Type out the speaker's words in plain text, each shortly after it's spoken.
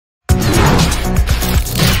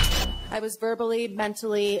I was verbally,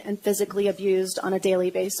 mentally, and physically abused on a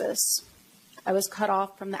daily basis. I was cut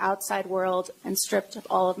off from the outside world and stripped of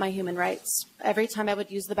all of my human rights. Every time I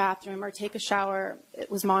would use the bathroom or take a shower,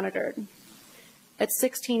 it was monitored. At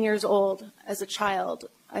 16 years old, as a child,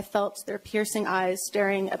 I felt their piercing eyes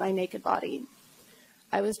staring at my naked body.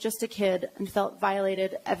 I was just a kid and felt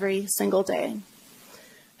violated every single day.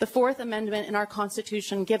 The Fourth Amendment in our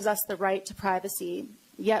Constitution gives us the right to privacy,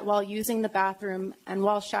 yet while using the bathroom and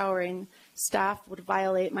while showering, staff would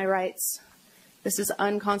violate my rights. This is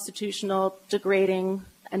unconstitutional, degrading,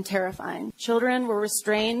 and terrifying. Children were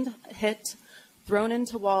restrained, hit, thrown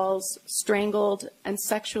into walls, strangled, and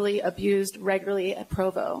sexually abused regularly at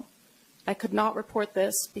Provo. I could not report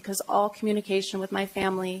this because all communication with my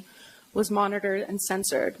family was monitored and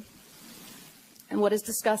censored. And what is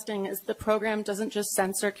disgusting is the program doesn't just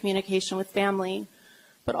censor communication with family,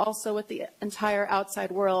 but also with the entire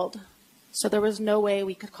outside world. So there was no way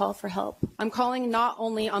we could call for help. I'm calling not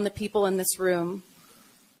only on the people in this room,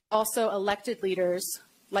 also elected leaders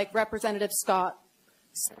like Representative Scott,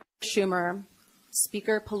 Senator Schumer,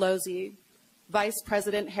 Speaker Pelosi, Vice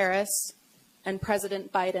President Harris, and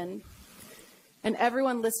President Biden, and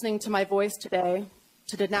everyone listening to my voice today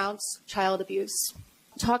to denounce child abuse.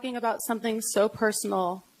 Talking about something so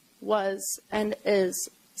personal was and is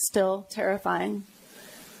still terrifying.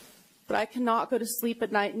 But I cannot go to sleep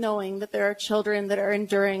at night knowing that there are children that are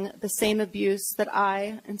enduring the same abuse that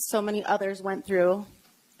I and so many others went through,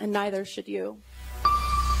 and neither should you.